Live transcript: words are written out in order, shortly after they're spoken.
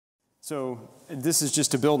So this is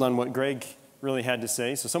just to build on what Greg really had to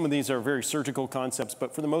say. So some of these are very surgical concepts,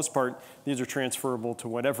 but for the most part, these are transferable to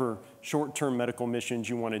whatever short-term medical missions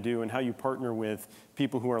you want to do and how you partner with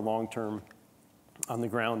people who are long-term on the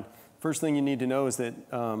ground. First thing you need to know is that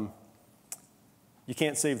you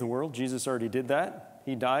can't save the world. Jesus already did that.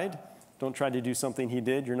 He died. Don't try to do something he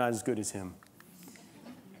did. You're not as good as him.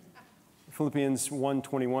 Philippians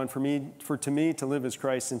 1:21, to me, to live is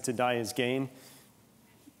Christ and to die is gain.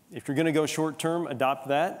 If you're going to go short-term, adopt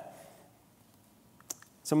that.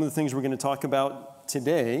 Some of the things we're going to talk about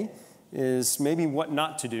today is maybe what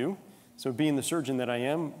not to do. So being the surgeon that I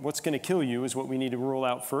am, what's going to kill you is what we need to rule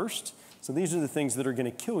out first. So these are the things that are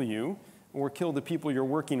going to kill you or kill the people you're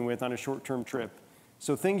working with on a short-term trip.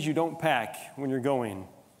 So things you don't pack when you're going.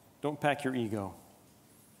 Don't pack your ego.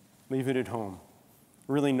 Leave it at home.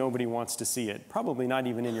 Really, nobody wants to see it. Probably not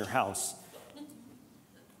even in your house.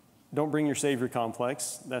 Don't bring your Savior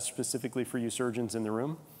complex. That's specifically for you surgeons in the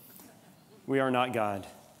room. We are not God.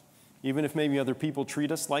 Even if maybe other people treat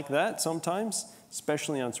us like that sometimes,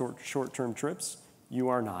 especially on short-term trips, you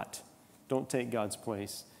are not. Don't take God's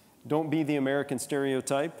place. Don't be the American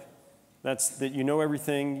stereotype. That's that you know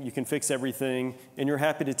everything, you can fix everything, and you're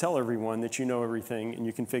happy to tell everyone that you know everything and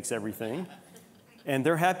you can fix everything. And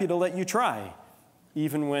they're happy to let you try,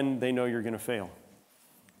 even when they know you're going to fail.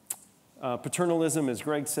 Paternalism, as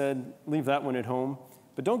Greg said, leave that one at home.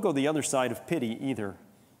 But don't go the other side of pity either.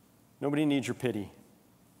 Nobody needs your pity.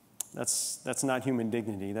 That's not human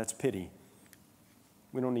dignity. That's pity.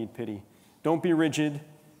 We don't need pity. Don't be rigid,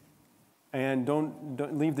 and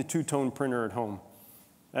don't leave the two-tone printer at home.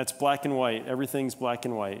 That's black and white. Everything's black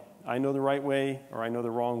and white. I know the right way or I know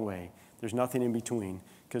the wrong way. There's nothing in between.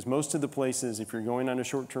 Because most of the places, if you're going on a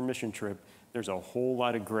short-term mission trip, there's a whole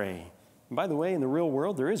lot of gray. And by the way, in the real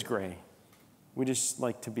world, there is gray. We just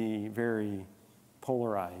like to be very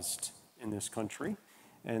polarized in this country.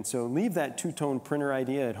 And so leave that two-tone printer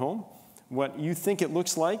idea at home. What you think it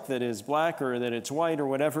looks like, that is black or that it's white or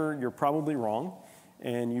whatever, you're probably wrong,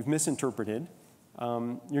 and you've misinterpreted.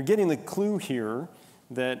 You're getting the clue here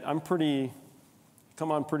that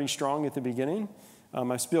come on pretty strong at the beginning.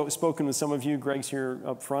 I've spoken with some of you. Greg's here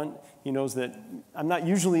up front. He knows that I'm not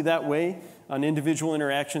usually that way on individual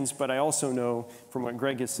interactions, but I also know from what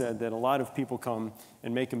Greg has said that a lot of people come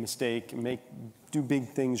and make a mistake and do big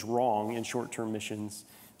things wrong in short-term missions,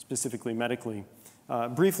 specifically medically.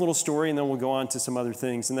 Brief little story, and then we'll go on to some other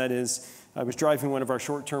things, and that is I was driving one of our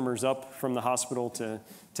short-termers up from the hospital to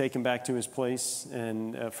take him back to his place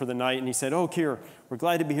and for the night, and he said, "Oh, Keir, we're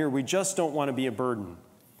glad to be here. We just don't want to be a burden."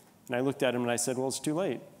 And I looked at him and I said, "Well, it's too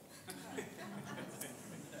late."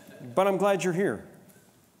 "But I'm glad you're here."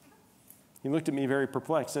 He looked at me very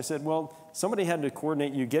perplexed. I said, "Well, somebody had to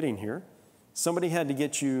coordinate you getting here. Somebody had to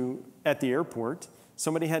get you at the airport.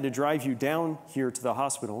 Somebody had to drive you down here to the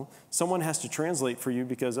hospital. Someone has to translate for you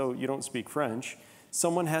because, oh, you don't speak French.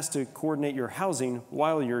 Someone has to coordinate your housing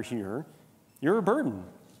while you're here. You're a burden.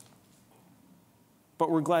 But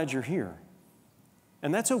we're glad you're here."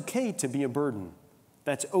 And that's okay to be a burden.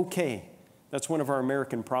 That's okay. That's one of our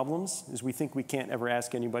American problems, is we think we can't ever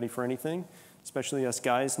ask anybody for anything, especially us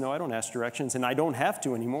guys. No, I don't ask directions, and I don't have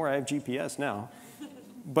to anymore. I have GPS now.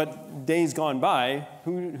 But days gone by,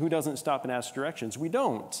 who doesn't stop and ask directions? We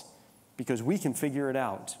don't, because we can figure it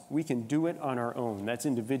out. We can do it on our own. That's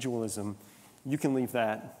individualism. You can leave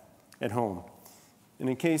that at home. And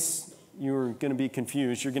in case you're going to be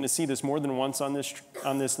confused, you're going to see this more than once on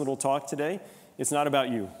this little talk today. It's not about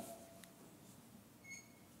you.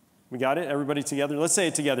 We got it? Everybody together? Let's say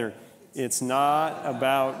it together. It's not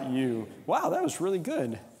about you. Wow, that was really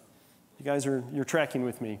good. You guys you're tracking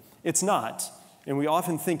with me. It's not. And we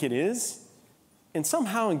often think it is. And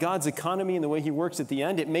somehow in God's economy and the way he works at the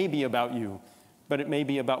end, it may be about you. But it may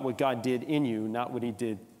be about what God did in you, not what he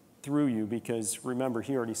did through you. Because remember,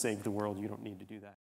 he already saved the world. You don't need to do that.